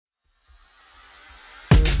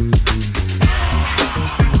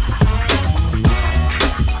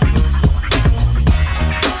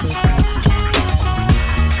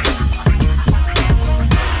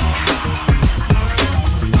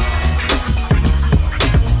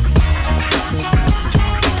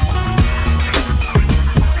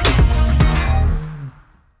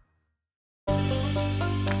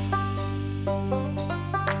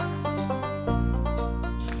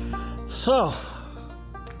So,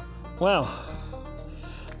 well,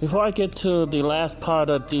 before I get to the last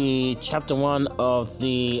part of the chapter 1 of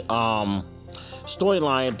the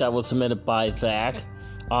storyline that was submitted by Zach,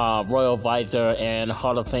 Royal Advisor and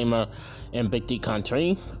Hall of Famer in Big D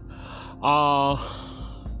Country,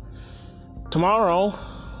 tomorrow,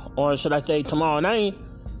 or should I say tomorrow night,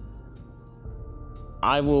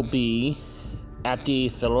 I will be at the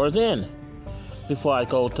Fiddler's Inn before I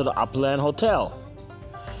go to the Upland Hotel.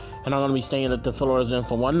 And I'm going to be staying at the Fiddler's Inn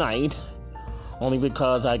for one night, only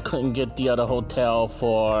because I couldn't get the other hotel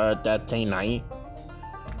for that same night,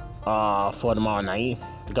 for tomorrow night,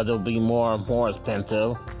 because it would be more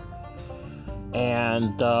expensive.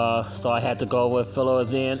 And so I had to go with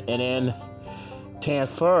Fiddler's Inn and then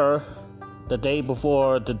transfer the day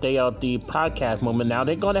before the day of the podcast movement. Now,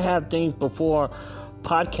 they're going to have things before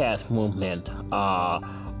podcast movement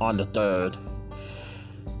on the 3rd.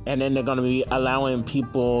 And then they're going to be allowing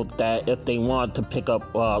people that if they want to pick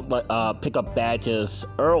up badges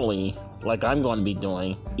early, like I'm going to be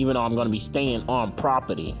doing, even though I'm going to be staying on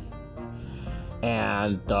property.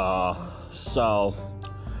 And so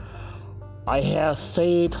I have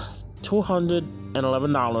saved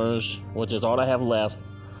 $211, which is all I have left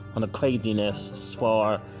on the craziness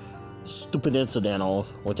for stupid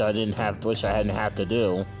incidentals, which I hadn't had to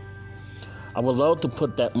do. I would love to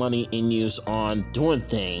put that money in use on doing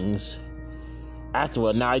things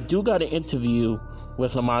afterward. Now, I do got an interview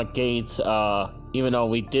with Lamont Gates, even though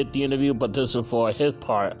we did the interview, but this is for his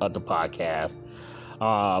part of the podcast,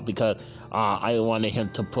 because I wanted him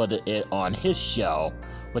to put it on his show,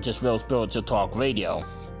 which is Real Spiritual Talk Radio,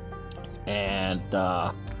 and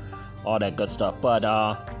all that good stuff. But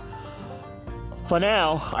for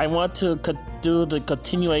now, I want to do the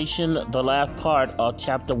continuation, the last part of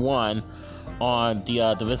Chapter 1, on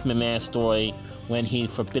the Vince McMahon story when he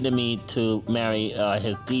forbidden me to marry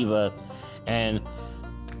his diva and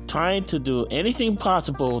trying to do anything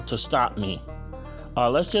possible to stop me.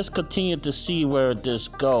 Let's just continue to see where this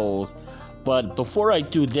goes. But before I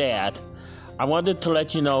do that, I wanted to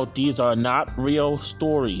let you know these are not real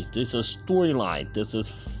stories. This is storyline. This is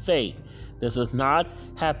fake. This is not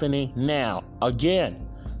happening now. Again,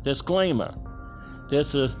 disclaimer.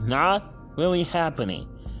 This is not really happening.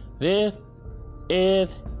 This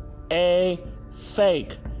is a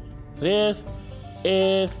fake. This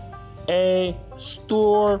is a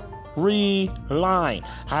storyline. I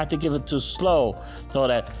had to give it too slow so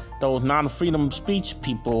that those non-freedom speech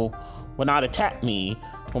people will not attack me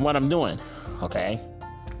for what I'm doing. Okay?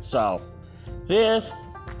 So, this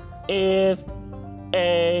is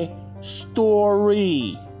a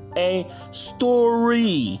story. A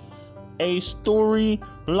storyline.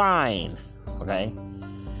 Okay?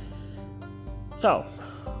 So,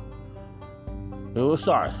 we will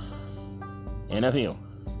start in a few.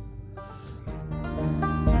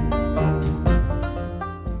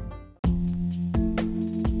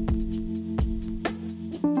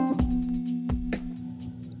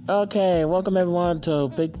 Okay, welcome everyone to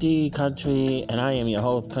Big D Country, and I am your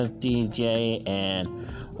host, Prince DJ, and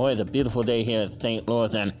boy, it's a beautiful day here in St.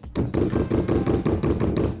 Louis, and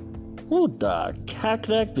who the cat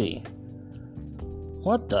could that be?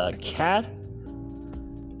 What the cat?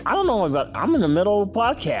 I don't know about. I'm in the middle of a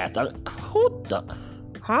podcast. Who the?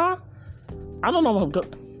 Huh? I don't know what.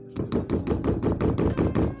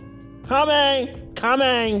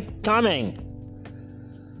 Coming.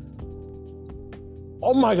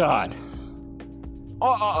 Oh my God.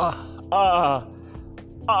 Oh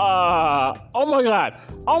my God.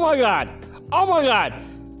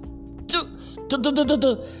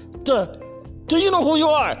 Do you know who you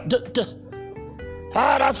are?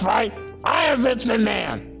 That's right. I am Vince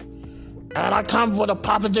McMahon. And I come with a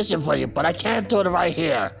proposition for you, but I can't do it right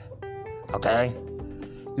here. Okay?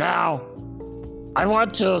 Now, I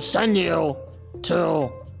want to send you to,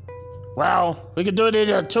 well, we can do it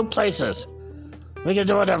in 2 places. We can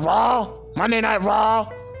do it at Raw, Monday Night Raw,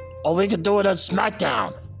 or we can do it at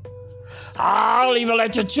SmackDown. I'll even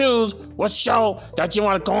let you choose what show that you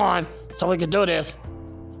want to go on so we can do this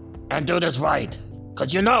and do this right.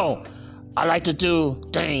 Because you know, I like to do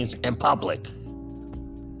things in public.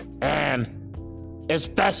 And it's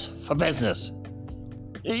best for business.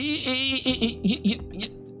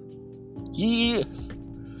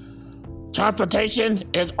 transportation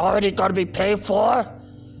is already going to be paid for.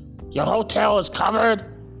 Your hotel is covered.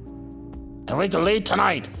 And we can leave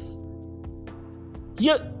tonight.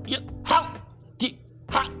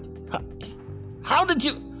 How did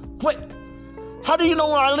you, wait, how do you know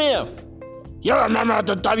where I live? You're a member of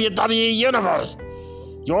the WWE Universe.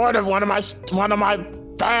 You ordered one of my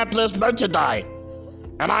fabulous merchandise.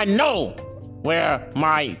 And I know where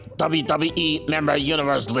my WWE member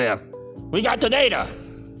universe live. We got the data.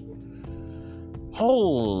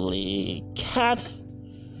 Holy cat.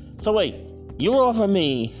 So wait, you offer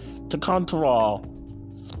me to come to Raw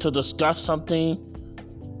to discuss something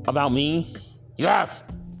about me? Yes.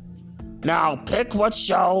 Now pick what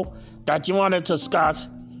show that you want to discuss,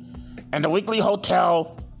 and the weekly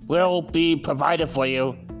hotel will be provided for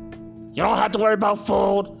you. You don't have to worry about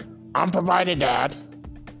food. I'm providing that.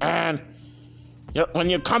 And when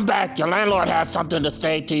you come back, your landlord has something to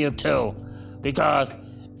say to you too, because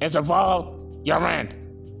it's involved your rent.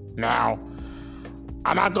 Now,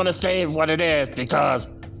 I'm not going to say what it is because,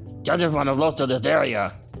 judging from the looks of this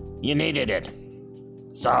area, you needed it.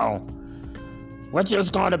 So, which is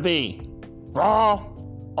going to be, Raw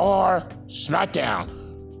or SmackDown?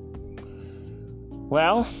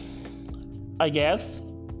 Well, I guess.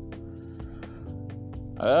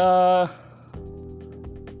 I'm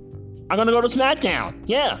gonna go to SmackDown.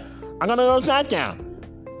 Yeah, I'm gonna go to SmackDown.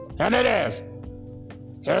 And it is.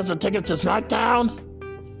 Here's the ticket to SmackDown,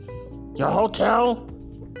 your hotel,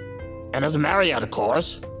 and it's a Marriott, of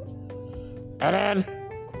course. And then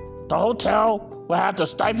the hotel will have the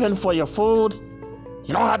stipend for your food.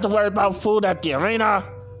 You don't have to worry about food at the arena.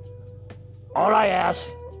 All I ask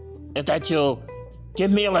is that you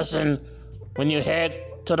give me a listen when you head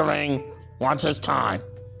to the ring once it's time.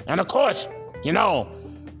 And of course, you know,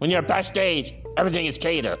 when you're backstage, everything is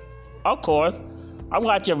catered. Of course, I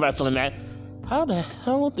watch your wrestling match. How the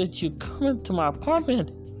hell did you come into my apartment?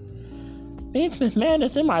 Vince McMahon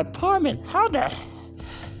is in my apartment. How the...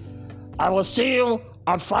 I will see you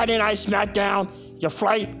on Friday Night SmackDown. Your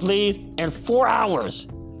flight leaves in 4 hours.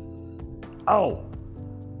 Oh,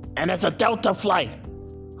 and it's a Delta flight.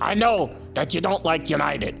 I know that you don't like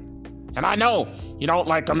United. And I know you don't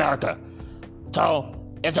like America. So,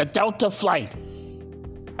 it's a Delta flight.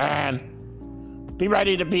 And be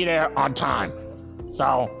ready to be there on time.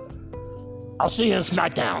 So, I'll see you in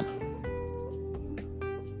SmackDown.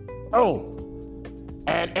 Oh,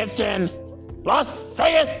 and it's in Las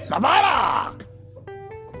Vegas, Nevada.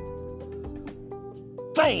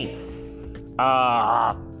 Fame.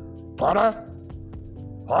 Porter?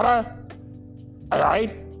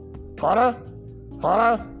 Alright? Porter?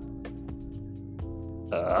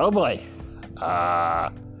 Oh boy.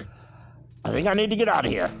 I think I need to get out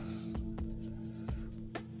of here.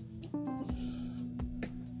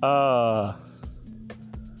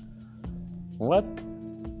 What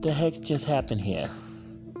the heck just happened here?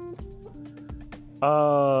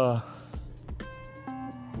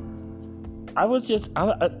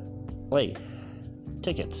 Wait.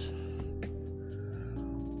 Tickets.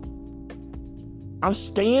 I'm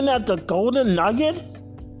staying at the Golden Nugget?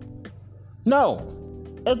 No,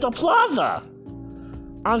 it's the Plaza.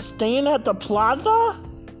 I'm staying at the Plaza?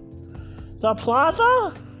 The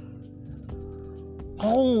Plaza?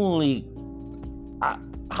 Holy...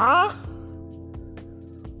 huh?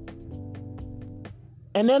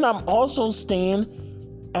 And then I'm also staying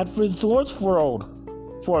at Resorts World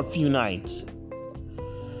for a few nights.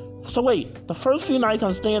 So wait, the first few nights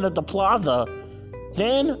I'm staying at the Plaza,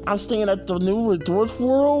 then I'm staying at the new Resorts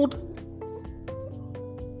World?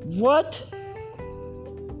 What?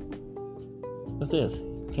 What's this?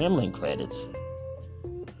 Gambling credits.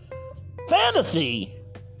 Fantasy?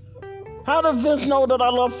 How does Vince know that I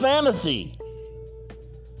love fantasy?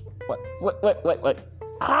 Wait.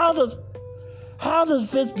 How does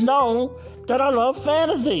Vince know that I love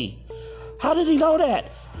fantasy? How does he know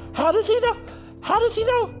that? How does he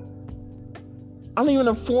know? I'm leaving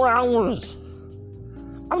in 4 hours.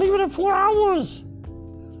 I'm going to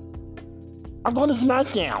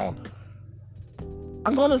SmackDown.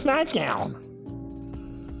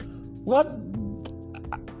 What?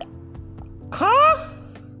 Huh?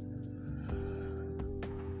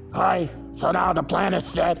 Alright, so now the plan is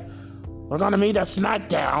set. We're gonna meet at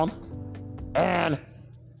SmackDown. And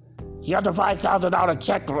you got the $5,000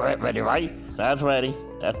 check ready, right? That's ready.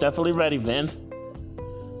 That's definitely ready, Vince.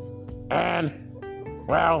 And,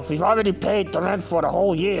 well, we've already paid the rent for the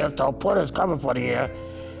whole year, so Porter's covered for the year.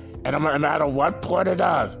 And no matter what Porter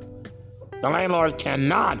does, the landlord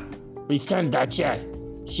cannot rescind that check.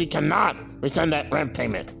 She cannot rescind that rent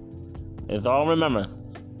payment. It's all remember.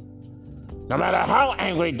 No matter how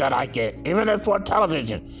angry that I get, even if for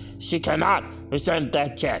television, she cannot rescind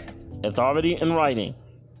that check. It's already in writing.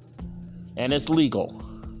 And it's legal.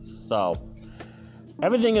 So,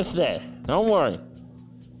 everything is set. Don't worry.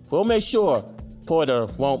 We'll make sure Porter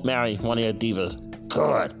won't marry one of your divas.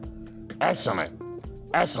 Good. Excellent.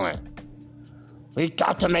 Excellent. We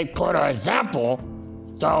got to make Porter an example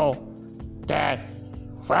so that,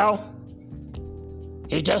 well,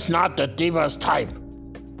 he's just not the diva's type.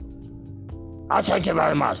 Thank you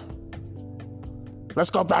very much. Let's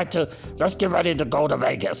get ready to go to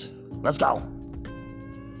Vegas. Let's go.